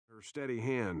Her steady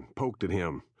hand poked at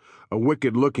him, a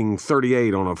wicked-looking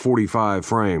 .38 on a .45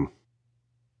 frame.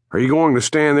 "Are you going to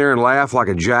stand there and laugh like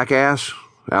a jackass?"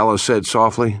 Alice said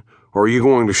softly. "Or are you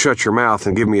going to shut your mouth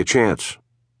and give me a chance?"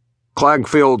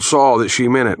 Clagfield saw that she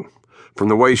meant it. From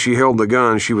the way she held the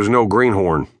gun, she was no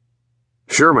greenhorn.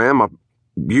 "Sure, ma'am.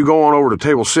 You go on over to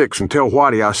table 6 and tell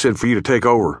Whitey I said for you to take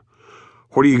over.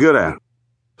 What are you good at?"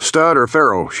 "Stud or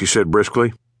faro," she said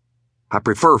briskly. "I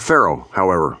prefer faro,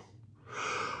 however."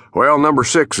 "Well, number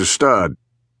 6 is stud.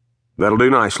 That'll do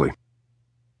nicely."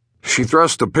 She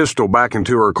thrust the pistol back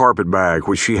into her carpet bag,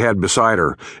 which she had beside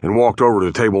her, and walked over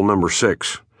to table number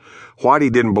 6. Whitey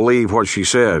didn't believe what she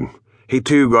said. He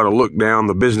too got a look down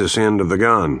the business end of the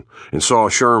gun, and saw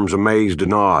Sherm's amazed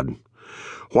nod.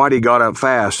 Whitey got up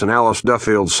fast, and Alice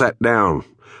Duffield sat down.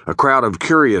 A crowd of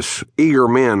curious, eager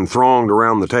men thronged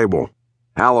around the table.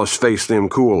 Alice faced them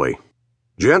coolly.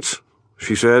 "Gents,"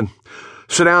 she said,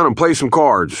 "sit down and play some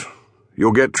cards.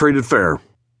 You'll get treated fair."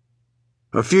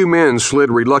 A few men slid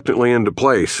reluctantly into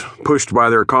place, pushed by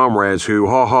their comrades who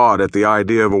haw-hawed at the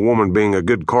idea of a woman being a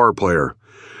good card player.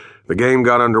 The game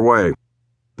got underway.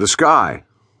 "The sky,"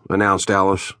 announced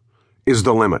Alice, "is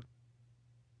the limit."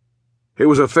 It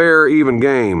was a fair, even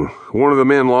game. One of the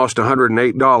men lost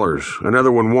 $108.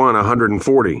 Another one won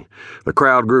 $140. The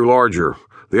crowd grew larger.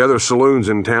 The other saloons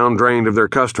in town drained of their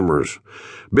customers.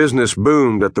 Business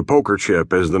boomed at the poker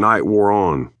chip as the night wore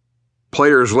on.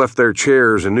 Players left their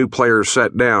chairs and new players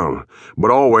sat down,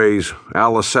 but always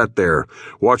Alice sat there,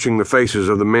 watching the faces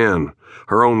of the men,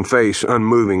 her own face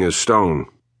unmoving as stone.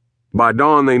 By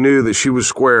dawn they knew that she was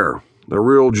square, a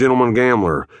real gentleman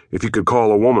gambler, if you could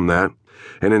call a woman that,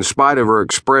 and in spite of her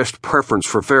expressed preference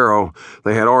for faro,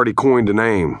 they had already coined a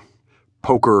name: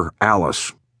 Poker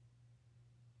Alice.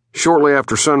 Shortly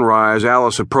after sunrise,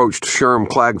 Alice approached Sherm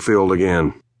Clagfield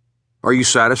again. "Are you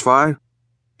satisfied?"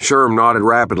 Sherm nodded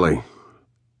rapidly.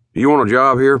 "You want a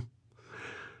job here?"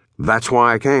 "That's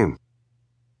why I came."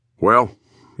 "Well,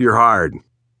 you're hired."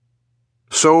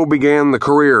 So began the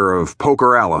career of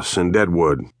Poker Alice in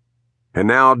Deadwood. And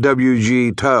now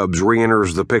W.G. Tubbs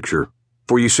re-enters the picture.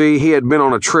 For you see, he had been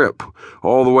on a trip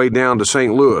all the way down to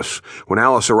St. Louis when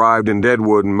Alice arrived in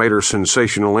Deadwood and made her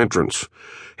sensational entrance.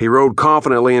 He rode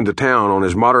confidently into town on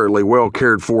his moderately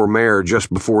well-cared-for mare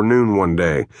just before noon one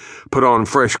day, put on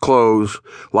fresh clothes,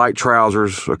 light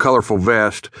trousers, a colorful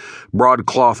vest,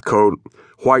 broadcloth coat,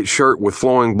 white shirt with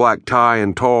flowing black tie,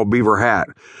 and tall beaver hat,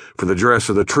 for the dress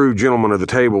of the true gentleman of the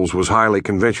tables was highly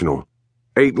conventional.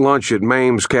 Ate lunch at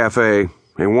Mame's Cafe,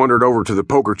 and wandered over to the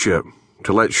poker chip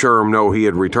to let Sherm know he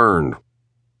had returned.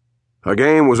 A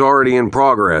game was already in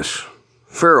progress.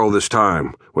 Faro this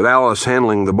time, with Alice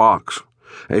handling the box.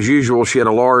 As usual, she had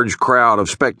a large crowd of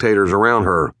spectators around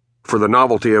her, for the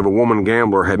novelty of a woman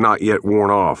gambler had not yet worn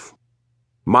off.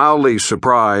 Mildly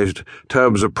surprised,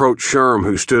 Tubbs approached Sherm,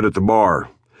 who stood at the bar.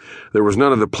 There was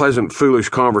none of the pleasant, foolish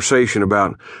conversation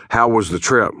about how was the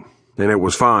trip, and it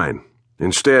was fine.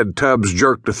 Instead, Tubbs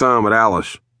jerked a thumb at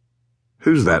Alice.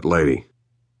 "Who's that lady?"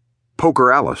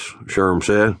 "Poker Alice," Sherm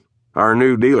said. "Our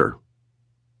new dealer."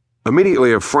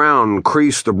 Immediately a frown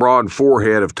creased the broad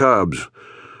forehead of Tubbs.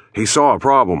 He saw a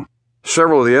problem.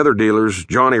 Several of the other dealers,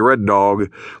 Johnny Red Dog,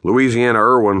 Louisiana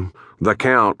Irwin, the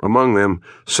Count, among them,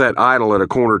 sat idle at a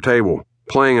corner table,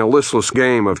 playing a listless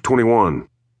game of 21.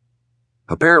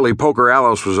 Apparently Poker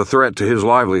Alice was a threat to his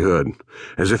livelihood.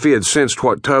 As if he had sensed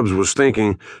what Tubbs was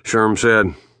thinking, Sherm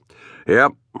said,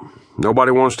 "Yep,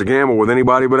 nobody wants to gamble with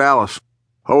anybody but Alice."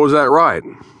 "Oh, is that right?"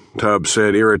 Tubbs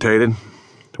said, irritated.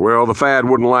 "Well, the fad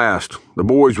wouldn't last. The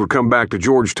boys would come back to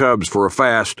George Tubbs for a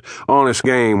fast, honest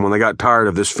game when they got tired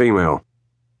of this female."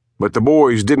 But the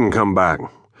boys didn't come back.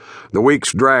 The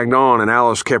weeks dragged on and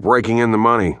Alice kept raking in the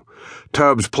money.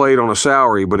 Tubbs played on a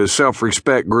salary, but his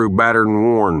self-respect grew battered and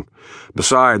worn.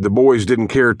 Besides, the boys didn't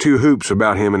care two hoops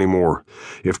about him anymore.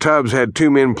 If Tubbs had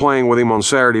 2 men playing with him on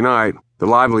Saturday night, the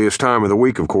liveliest time of the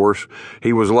week, of course,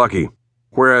 he was lucky.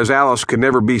 Whereas Alice could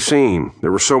never be seen,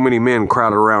 there were so many men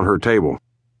crowded around her table.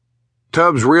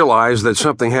 Tubbs realized that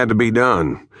something had to be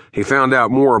done. He found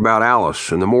out more about Alice,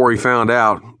 and the more he found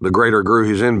out, the greater grew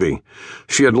his envy.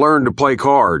 She had learned to play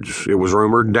cards, it was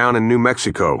rumored, down in New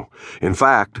Mexico. In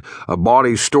fact, a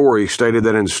bawdy story stated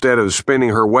that instead of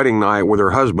spending her wedding night with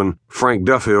her husband, Frank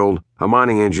Duffield, a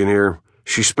mining engineer,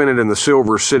 she spent it in the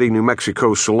Silver City, New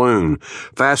Mexico saloon,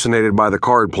 fascinated by the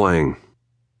card playing.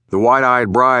 The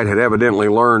white-eyed bride had evidently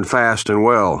learned fast and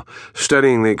well,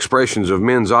 studying the expressions of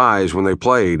men's eyes when they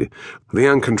played, the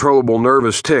uncontrollable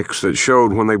nervous tics that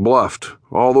showed when they bluffed,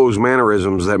 all those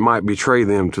mannerisms that might betray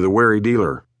them to the wary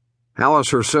dealer. Alice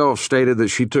herself stated that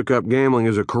she took up gambling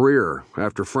as a career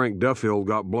after Frank Duffield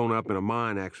got blown up in a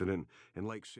mine accident in Lake City.